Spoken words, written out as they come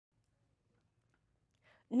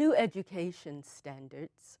New education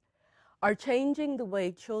standards are changing the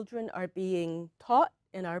way children are being taught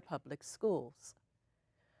in our public schools.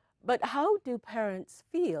 But how do parents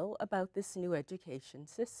feel about this new education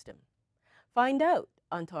system? Find out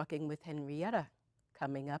on Talking with Henrietta,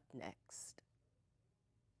 coming up next.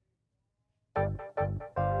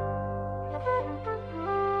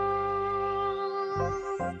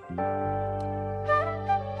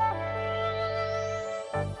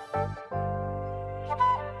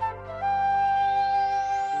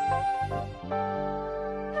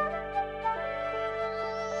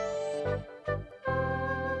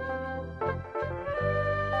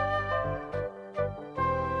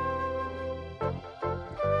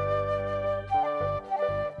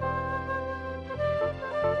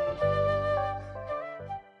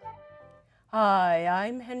 Hi,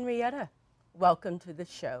 I'm Henrietta. Welcome to the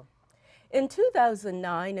show. In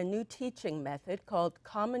 2009, a new teaching method called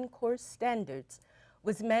Common Core Standards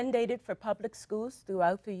was mandated for public schools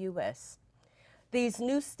throughout the U.S. These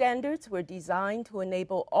new standards were designed to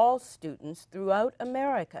enable all students throughout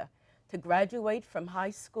America to graduate from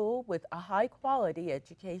high school with a high-quality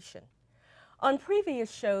education. On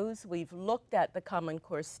previous shows, we've looked at the Common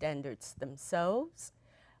Core Standards themselves.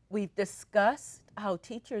 We've discussed how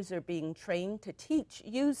teachers are being trained to teach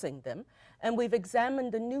using them, and we've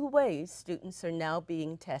examined the new ways students are now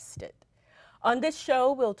being tested. On this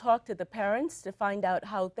show, we'll talk to the parents to find out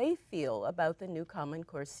how they feel about the new Common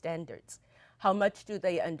Core Standards. How much do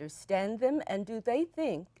they understand them, and do they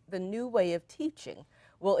think the new way of teaching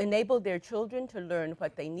will enable their children to learn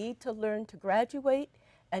what they need to learn to graduate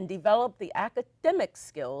and develop the academic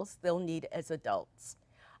skills they'll need as adults?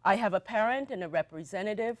 I have a parent and a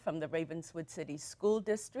representative from the Ravenswood City School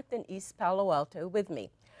District in East Palo Alto with me.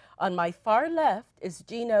 On my far left is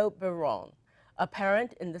Gino Baron, a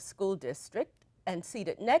parent in the school district, and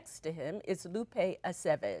seated next to him is Lupe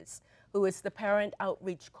Aceves, who is the parent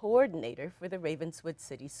outreach coordinator for the Ravenswood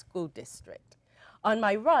City School District. On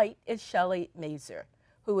my right is Shelley Mazer,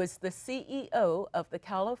 who is the CEO of the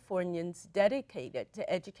Californians Dedicated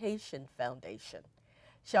to Education Foundation.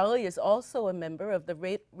 Shelley is also a member of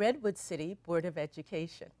the Redwood City Board of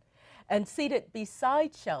Education. And seated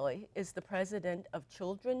beside Shelley is the president of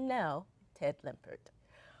Children Now, Ted Limpert.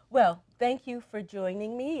 Well, thank you for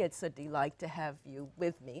joining me. It's a delight to have you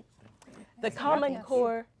with me. The Common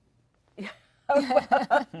Core...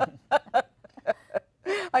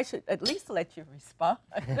 I should at least let you respond.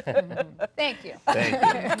 Thank you.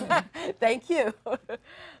 Thank you. Thank you.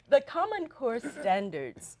 The Common Core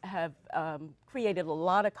Standards have created a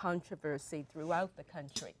lot of controversy throughout the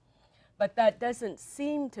country, but that doesn't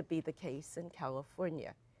seem to be the case in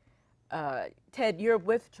California. Ted, you're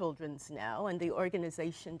with Children's Now, and the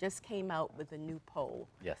organization just came out with a new poll.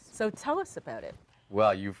 Yes. So tell us about it.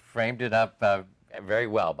 Well, you framed it up very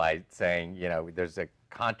well by saying, you know, there's a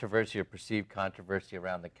controversy or perceived controversy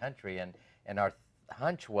around the country, and our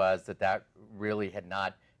hunch was that that really had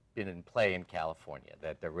not been in play in California,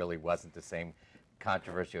 that there really wasn't the same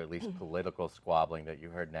controversy or at least political squabbling that you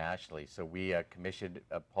heard nationally. So we commissioned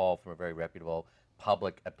a poll from a very reputable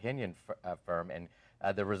public opinion firm, and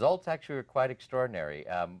the results actually were quite extraordinary.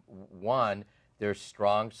 One, there's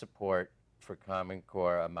strong support for Common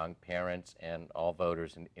Core among parents and all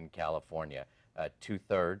voters in California.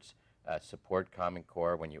 2/3 support Common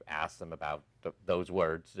Core when you ask them about those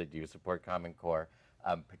words, that you support Common Core,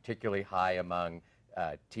 particularly high among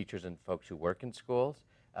teachers and folks who work in schools,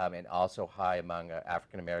 and also high among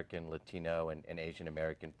African American, Latino, and Asian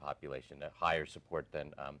American population, a higher support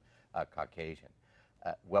than Caucasian.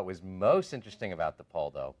 What was most interesting about the poll,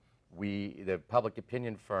 though, the public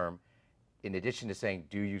opinion firm, in addition to saying,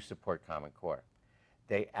 do you support Common Core,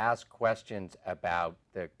 they asked questions about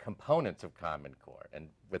the components of Common Core, and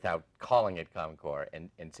without calling it Common Core, and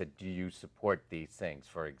said, do you support these things?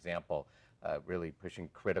 For example, really pushing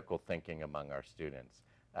critical thinking among our students,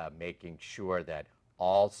 making sure that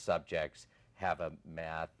all subjects have a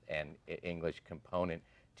math and English component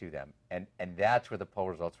to them. And that's where the poll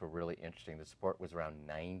results were really interesting. The support was around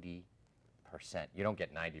 90%. You don't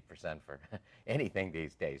get 90% for anything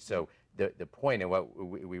these days. So the point, and what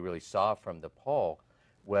we really saw from the poll,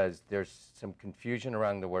 was there's some confusion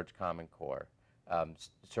around the words Common Core.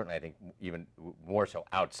 Certainly, I think even more so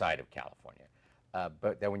outside of California.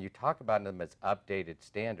 But then when you talk about them as updated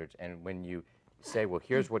standards, and when you say, well,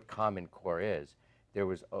 here's what Common Core is, there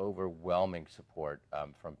was overwhelming support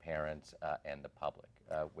from parents and the public,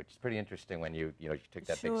 which is pretty interesting when you took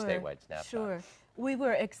that big statewide snapshot. Sure. We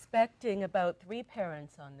were expecting about 3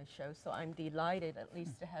 parents on the show, so I'm delighted at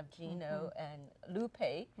least to have Gino and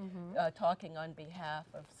Lupe talking on behalf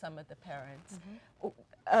of some of the parents.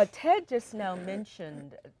 Ted just now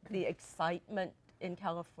mentioned the excitement in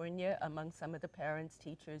California among some of the parents,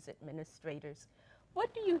 teachers, administrators.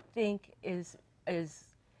 What do you think is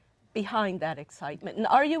behind that excitement, and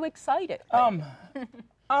are you excited?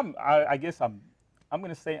 I guess I'm going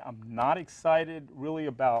to say I'm not excited really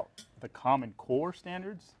about the Common Core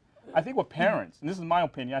standards. I think what parents, and this is my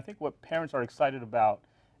opinion, I think what parents are excited about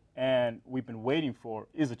and we've been waiting for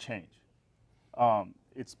is a change.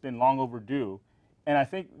 It's been long overdue, and I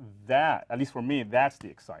think that, at least for me, that's the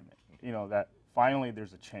excitement. That finally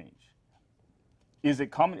there's a change. Is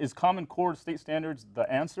Common Core state standards the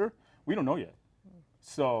answer? We don't know yet.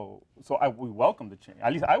 So we welcome the change.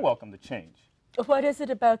 At least I welcome the change. What is it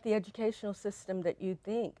about the educational system that you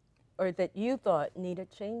think, or that you thought needed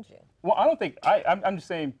changing? Well, I don't think I'm just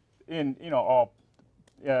saying all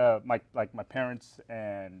my parents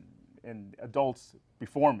and adults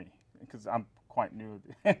before me, because I'm quite new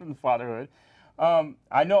in fatherhood.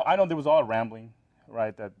 I know there was all rambling,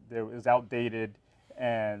 right? That there was outdated,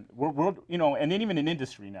 and we're and then even in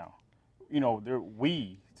industry now,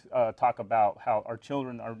 we talk about how our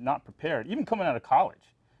children are not prepared, even coming out of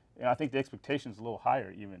college. I think the expectation is a little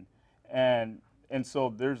higher even, and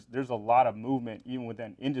so there's a lot of movement even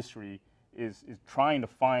within industry is trying to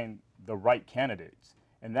find the right candidates,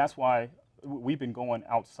 and that's why we've been going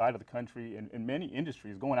outside of the country, and many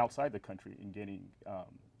industries going outside the country and getting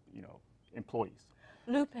employees.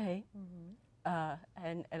 Lupe,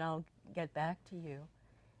 and I'll get back to you.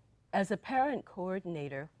 As a parent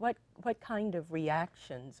coordinator, what kind of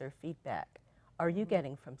reactions or feedback are you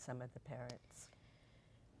getting from some of the parents?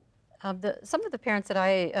 Some of the parents that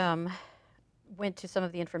I went to some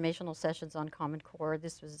of the informational sessions on Common Core,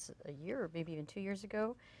 this was a year or maybe even 2 years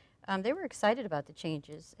ago, they were excited about the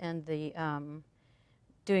changes and the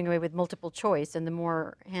doing away with multiple choice and the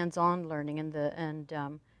more hands-on learning and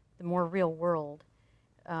the more real-world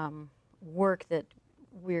work that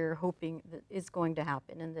we're hoping that is going to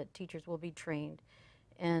happen and that teachers will be trained.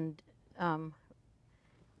 And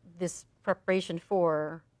this preparation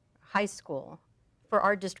for high school, for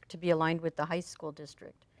our district to be aligned with the high school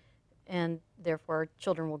district, and therefore our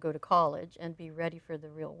children will go to college and be ready for the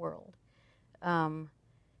real world.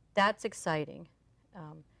 That's exciting.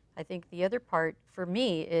 I think the other part for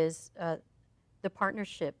me is the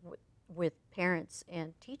partnership with parents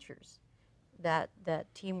and teachers, that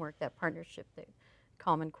teamwork, that partnership that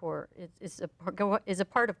Common Core is a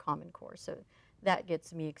part of Common Core. So that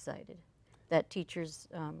gets me excited, that teachers,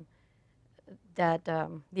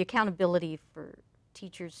 the accountability for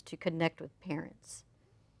teachers to connect with parents.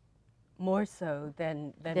 More so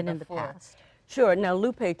than in the before. past. Sure. Now,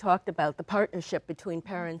 Lupe talked about the partnership between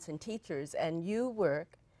parents and teachers, and you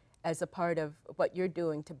work as a part of what you're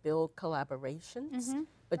doing to build collaborations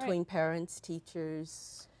between parents,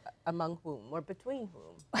 teachers, among whom or between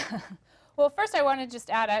whom? Well, first I want to just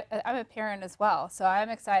add, I'm a parent as well, so I'm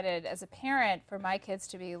excited as a parent for my kids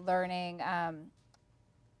to be learning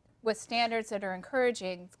with standards that are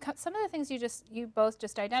encouraging. Some of the things you both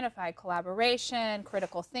just identified: collaboration,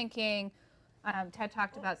 critical thinking. Ted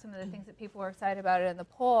talked about some of the things that people were excited about in the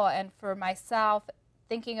poll, and for myself,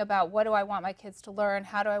 thinking about what do I want my kids to learn,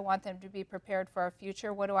 how do I want them to be prepared for our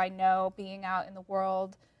future, what do I know being out in the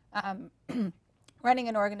world, running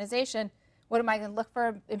an organization, what am I going to look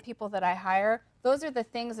for in people that I hire? Those are the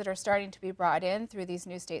things that are starting to be brought in through these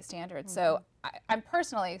new state standards. So I'm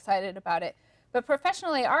personally excited about it. But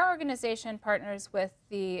professionally, our organization partners with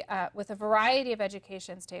a variety of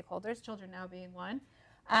education stakeholders, Children Now being one.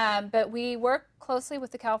 But we work closely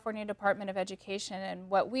with the California Department of Education, and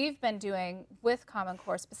what we've been doing with Common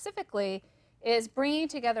Core specifically is bringing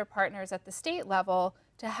together partners at the state level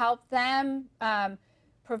to help them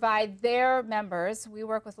provide their members. We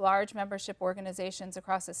work with large membership organizations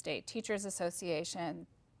across the state: Teachers Association,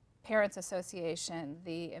 Parents Association,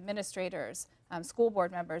 the administrators, school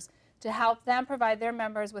board members, to help them provide their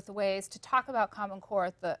members with ways to talk about Common Core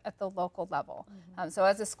at the local level. So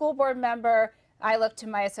as a school board member, I look to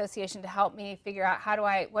my association to help me figure out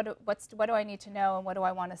what do I need to know and what do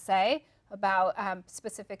I want to say about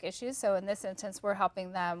specific issues. So in this instance, we're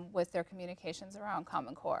helping them with their communications around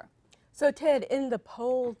Common Core. So Ted, in the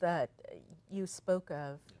poll that you spoke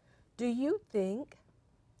of, do you think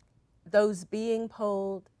those being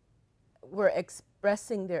polled were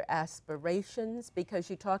expressing their aspirations? Because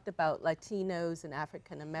you talked about Latinos and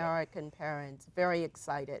African American parents, very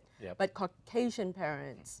excited, Yep. but Caucasian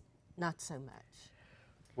parents, not so much.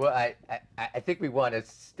 Well, I think we want to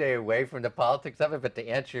stay away from the politics of it, but to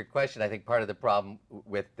answer your question, I think part of the problem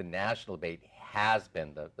with the national debate has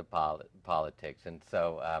been the politics. And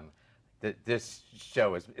so this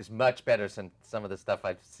show is much better than some of the stuff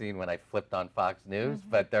I've seen when I flipped on Fox News,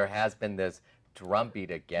 but there has been this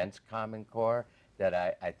drumbeat against Common Core that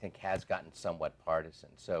I think has gotten somewhat partisan.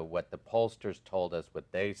 So what the pollsters told us, what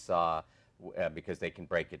they saw, because they can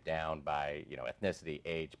break it down by ethnicity,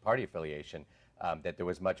 age, party affiliation, that there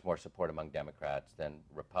was much more support among Democrats than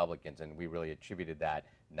Republicans, and we really attributed that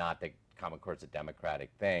not that Common Core is a Democratic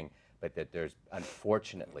thing, but that there's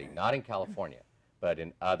unfortunately, not in California, but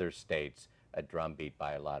in other states, a drumbeat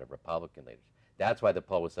by a lot of Republican leaders. That's why the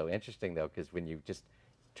poll was so interesting, though, because when you just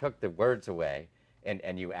took the words away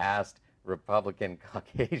and you asked Republican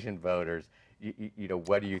Caucasian voters,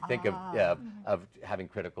 what do you think of having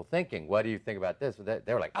critical thinking? What do you think about this?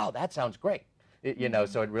 They were like, oh, that sounds great.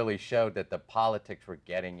 So it really showed that the politics were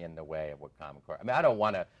getting in the way of what Common Core. I mean, I don't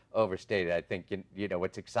want to overstate it. I think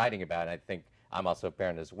what's exciting about it. I think I'm also a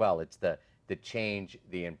parent as well. It's the change,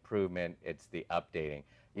 the improvement. It's the updating.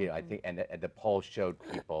 I think, and the poll showed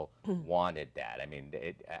people wanted that. I mean,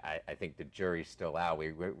 I think the jury's still out.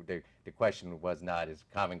 The question was not, is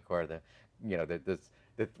Common Core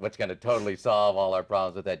what's going to totally solve all our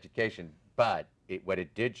problems with education? But what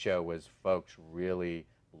it did show was folks really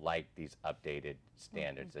like these updated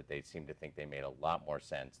standards, that they seem to think they made a lot more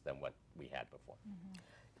sense than what we had before.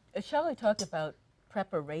 Shelley talked about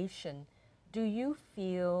preparation. Do you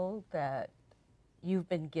feel that you've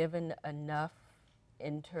been given enough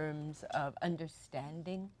in terms of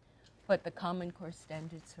understanding what the Common Core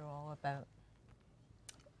standards are all about?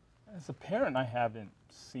 As a parent, I haven't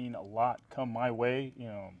seen a lot come my way,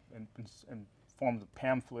 in forms of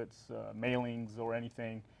pamphlets, mailings, or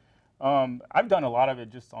anything. I've done a lot of it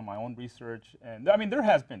just on my own research, and I mean there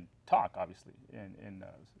has been talk, obviously, in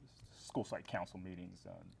school site council meetings,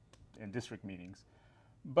 in district meetings,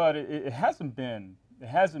 but it hasn't been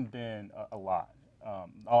a lot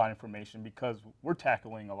of information, because we're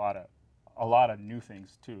tackling a lot of new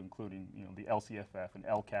things too, including the LCFF and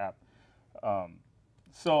LCAP.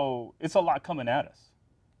 So it's a lot coming at us,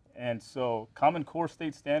 and so Common Core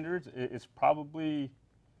state standards is probably,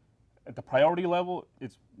 at the priority level,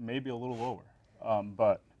 it's maybe a little lower,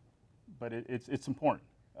 but it's important.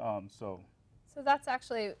 So that's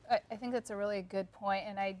actually, I think that's a really good point,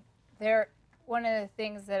 and one of the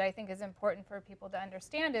things that I think is important for people to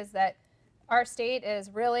understand is that our state is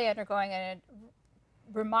really undergoing a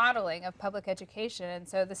remodeling of public education, and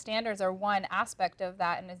so the standards are one aspect of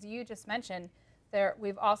that. And as you just mentioned,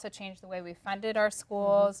 we've also changed the way we funded our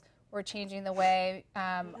schools. We're changing the way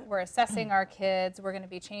we're assessing our kids. We're going to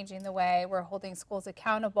be changing the way we're holding schools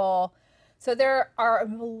accountable. So there are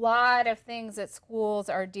a lot of things that schools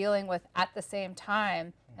are dealing with at the same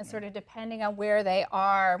time, and sort of depending on where they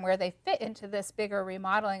are and where they fit into this bigger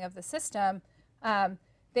remodeling of the system,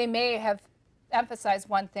 they may have emphasized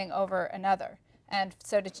one thing over another. And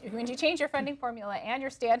so when you change your funding formula and your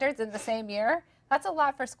standards in the same year, that's a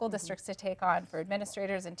lot for school districts to take on, for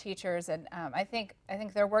administrators and teachers, and I think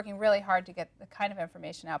they're working really hard to get the kind of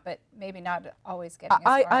information out, but maybe not always getting as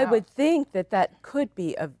far I out. would think that could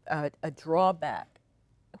be a drawback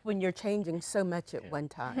when you're changing so much at one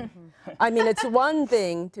time. I mean, it's one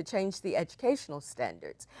thing to change the educational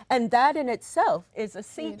standards, and that in itself is a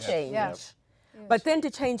sea change. Yeah. But then to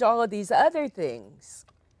change all of these other things,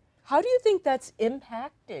 how do you think that's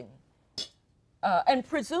impacting? And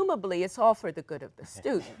presumably it's all for the good of the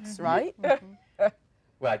students, right?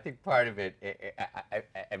 Well, I think part of it,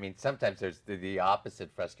 I mean, sometimes there's the opposite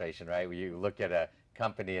frustration, right? Where you look at a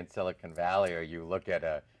company in Silicon Valley, or you look at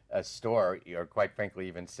a store, or quite frankly,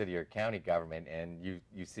 even city or county government, and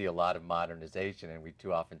you see a lot of modernization, and we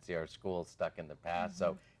too often see our schools stuck in the past.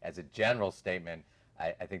 So as a general statement,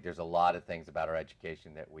 I think there's a lot of things about our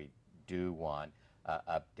education that we do want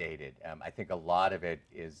updated. I think a lot of it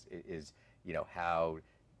is how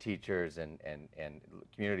teachers and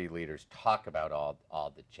community leaders talk about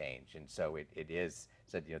all the change, and so it is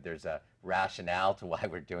said, there's a rationale to why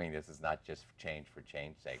we're doing this. It's not just change for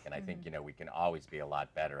change's sake, and I think we can always be a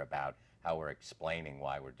lot better about how we're explaining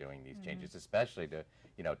why we're doing these changes, especially to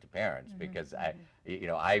parents, because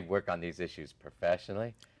I work on these issues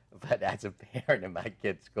professionally, but as a parent in my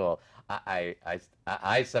kid's school, I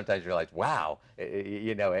sometimes realize, wow,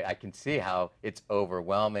 I can see how it's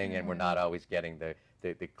overwhelming, and we're not always getting the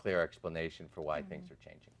clear explanation for why things are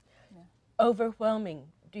changing. Overwhelming,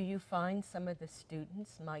 Do you find some of the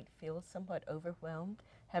students might feel somewhat overwhelmed?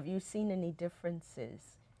 Have you seen any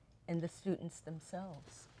differences in the students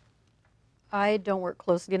themselves? I don't work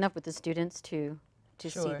closely enough with the students to see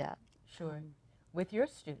Sure. that. Sure. With your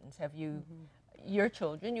students, have you, your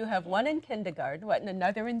children, you have one in kindergarten, what, and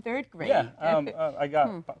another in third grade? Yeah, I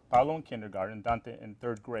got Paolo in kindergarten, Dante in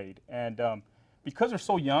third grade. And because they're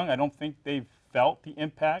so young, I don't think they've felt the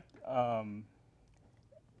impact.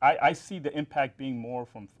 I see the impact being more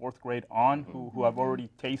from fourth grade on, who have already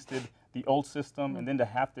tasted the old system, and then to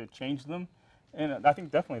have to change them. And I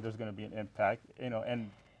think definitely there's going to be an impact,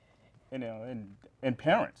 and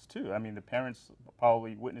parents too. I mean, the parents are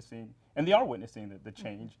probably witnessing, and they are witnessing the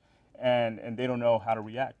change, and they don't know how to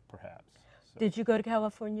react, perhaps. So. Did you go to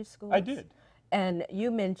California schools? I did. And you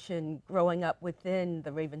mentioned growing up within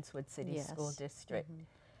the Ravenswood City School Yes. District.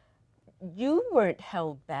 You weren't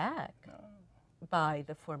held back by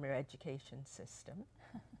the former education system.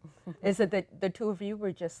 Is it that the two of you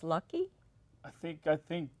were just lucky? I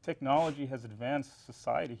think technology has advanced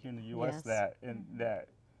society here in the U.S. Yes. that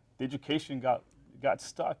the education got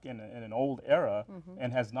stuck in an old era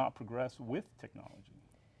and has not progressed with technology.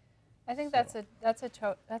 I think that's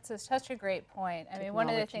such a great point. I mean, one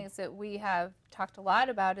of the Technology. things that we have talked a lot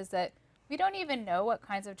about is that we don't even know what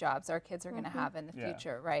kinds of jobs our kids are going to have in the Yeah.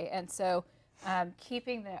 future, right? And so,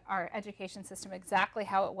 keeping our education system exactly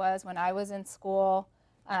how it was when I was in school,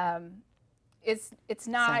 it's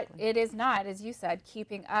not. Exactly. It is not, as you said,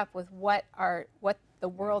 keeping up with what the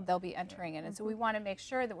world they'll be entering in. And so we want to make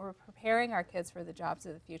sure that we're preparing our kids for the jobs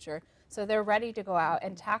of the future, so they're ready to go out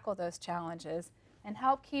and tackle those challenges and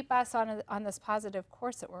help keep us on this positive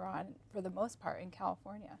course that we're on for the most part in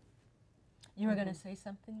California. You were going to say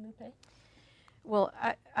something, Lupe? Well,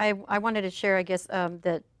 I wanted to share, I guess,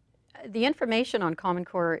 that the information on Common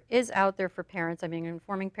Core is out there for parents. I mean,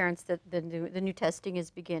 informing parents that the new testing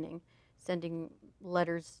is beginning, sending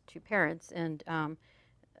letters to parents, and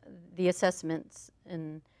the assessments,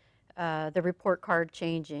 and the report card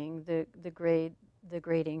changing, the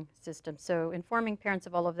grading system. So informing parents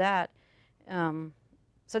of all of that.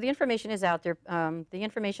 So the information is out there. The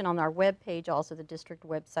information on our web page, also the district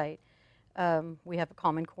website. We have a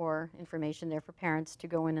Common Core information there for parents to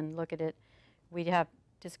go in and look at it. We have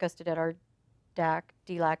discussed it at our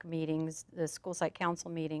DLAC meetings, the school site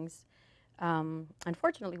council meetings.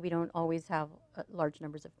 Unfortunately, we don't always have large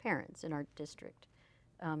numbers of parents in our district.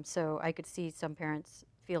 So I could see some parents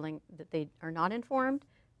feeling that they are not informed,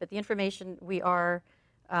 but the information, we are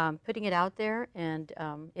putting it out there, and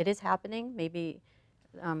it is happening. Maybe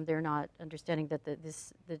they're not understanding that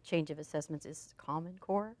the change of assessments is Common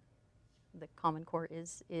Core. The Common Core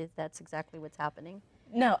is that's exactly what's happening.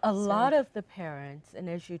 Now, a lot of the parents, and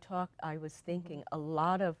as you talked, I was thinking a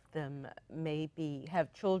lot of them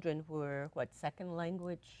have children who are, second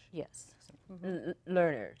language Yes.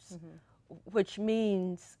 learners, which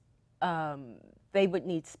means they would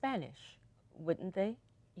need Spanish, wouldn't they?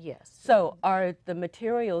 Yes. So are the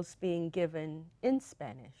materials being given in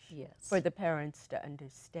Spanish Yes. for the parents to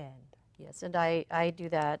understand? Yes, and I do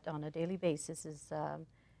that on a daily basis, is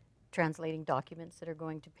translating documents that are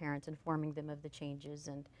going to parents, informing them of the changes,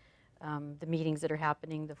 and the meetings that are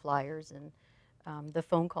happening, the flyers, and the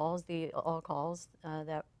phone calls, all calls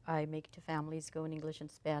that I make to families go in English and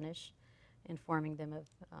Spanish, informing them of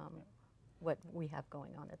what we have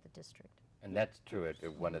going on at the district. And that's true.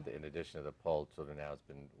 In addition to the poll, Children Now has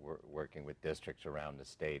been working with districts around the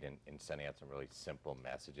state and sending out some really simple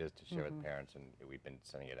messages to share with parents. And we've been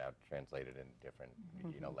sending it out translated in different,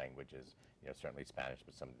 languages. Certainly Spanish,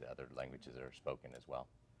 but some of the other languages that are spoken as well.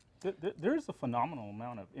 There's a phenomenal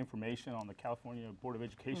amount of information on the California Board of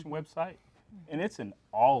Education website, and it's in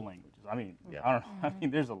all languages. I mean, Yeah. I don't know. I mean,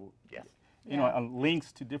 there's Yes.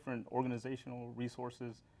 links to different organizational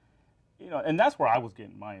resources. And that's where I was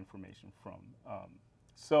getting my information from.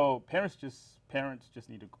 So parents just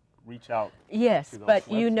need to reach out. Yes, to those but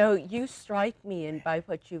websites. you strike me, and by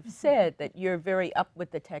what you've said, that you're very up with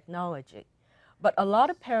the technology. But a lot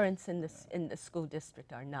of parents in the school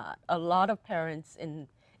district are not. A lot of parents in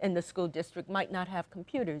the school district might not have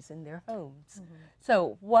computers in their homes.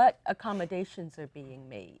 So what accommodations are being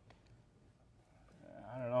made?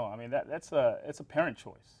 I don't know. I mean, it's a parent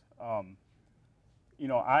choice. A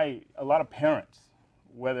lot of parents,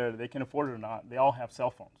 whether they can afford it or not, they all have cell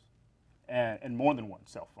phones, and more than one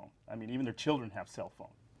cell phone. I mean, even their children have cell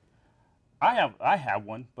phones. I have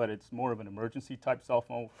one, but it's more of an emergency type cell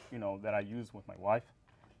phone, that I use with my wife,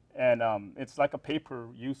 and it's like a pay-per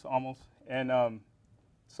use almost. And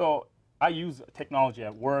so I use technology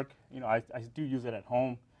at work. I do use it at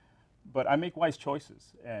home, but I make wise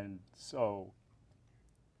choices, and so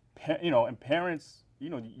and parents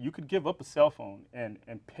you could give up a cell phone and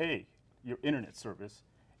pay your internet service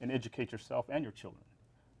and educate yourself and your children.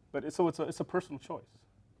 But it's a personal choice.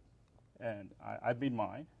 And I made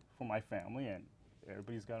mine for my family, and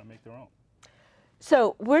everybody's got to make their own.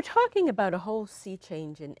 So we're talking about a whole sea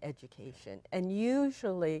change in education, and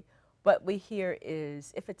usually what we hear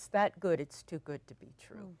is, if it's that good, it's too good to be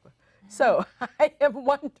true. So I am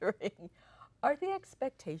wondering, are the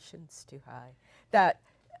expectations too high? That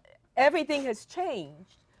everything has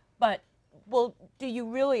changed, but do you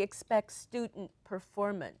really expect student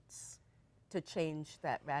performance to change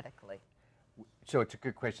that radically? So it's a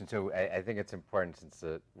good question. So I think it's important, since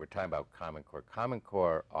we're talking about Common Core. Common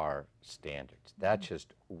Core are standards. That's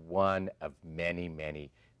just one of many,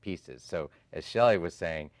 many pieces. So as Shelley was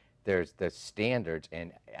saying, there's the standards,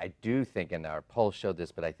 and I do think, and our polls showed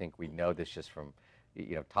this, but I think we know this just from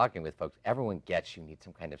talking with folks, everyone gets you need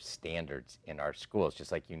some kind of standards in our schools,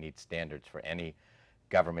 just like you need standards for any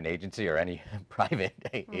government agency or any private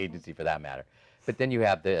agency for that matter. But then you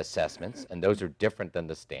have the assessments, and those are different than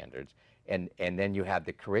the standards. And then you have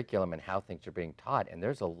the curriculum and how things are being taught, and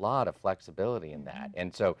there's a lot of flexibility in that.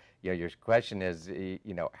 And so, your question is,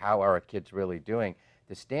 how are our kids really doing?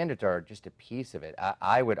 The standards are just a piece of it.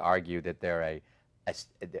 I would argue that they're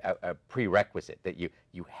a prerequisite, that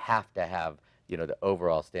you have to have, the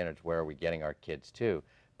overall standards. Where are we getting our kids to?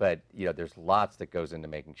 But there's lots that goes into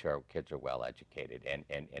making sure our kids are well educated,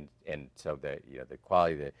 and so the the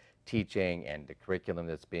quality of the teaching and the curriculum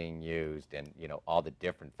that's being used, and all the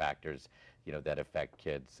different factors that affect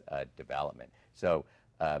kids' development. So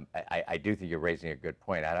I do think you're raising a good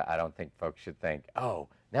point. I don't think folks should think, oh,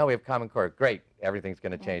 now we have Common Core, great, everything's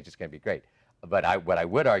going to change, it's going to be great. But what I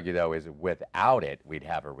would argue, though, is without it, we'd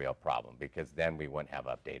have a real problem, because then we wouldn't have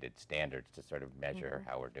updated standards to sort of measure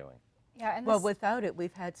how we're doing. Yeah, and Well, without it,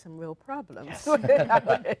 we've had some real problems. Yes.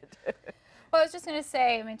 Without it. Well, I was just going to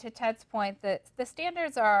say, I mean, to Ted's point, that the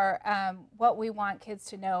standards are what we want kids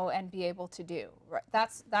to know and be able to do. Right?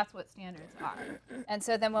 That's what standards are. And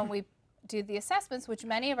so then when we do the assessments, which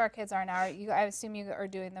many of our kids are now, I assume you are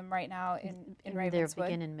doing them right now in Ravenswood.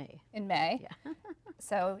 They begin in May. In May. Yeah.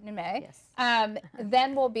 So in May. Yes.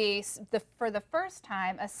 Then we'll be, for the first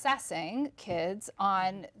time, assessing kids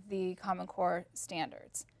on the Common Core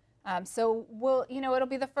standards. So it'll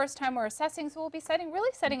be the first time we're assessing, so we'll be setting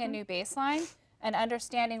a new baseline and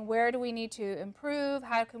understanding where do we need to improve,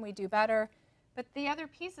 how can we do better. But the other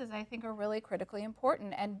pieces, I think, are really critically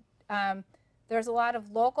important. And there's a lot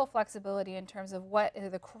of local flexibility in terms of what's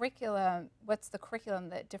the curriculum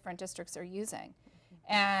that different districts are using.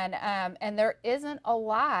 And there isn't a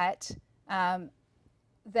lot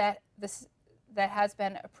that has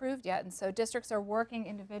been approved yet. And so districts are working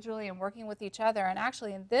individually and working with each other. And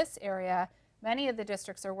actually in this area, many of the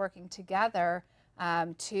districts are working together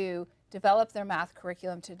to develop their math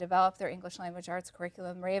curriculum, to develop their English language arts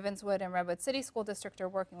curriculum. Ravenswood and Redwood City School District are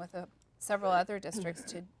working with several other districts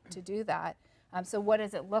to do that. So what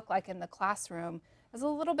does it look like in the classroom is a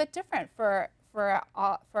little bit different for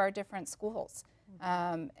our different schools.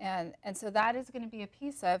 And so that is going to be a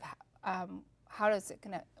piece of how is it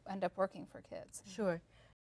going to end up working for kids. Sure.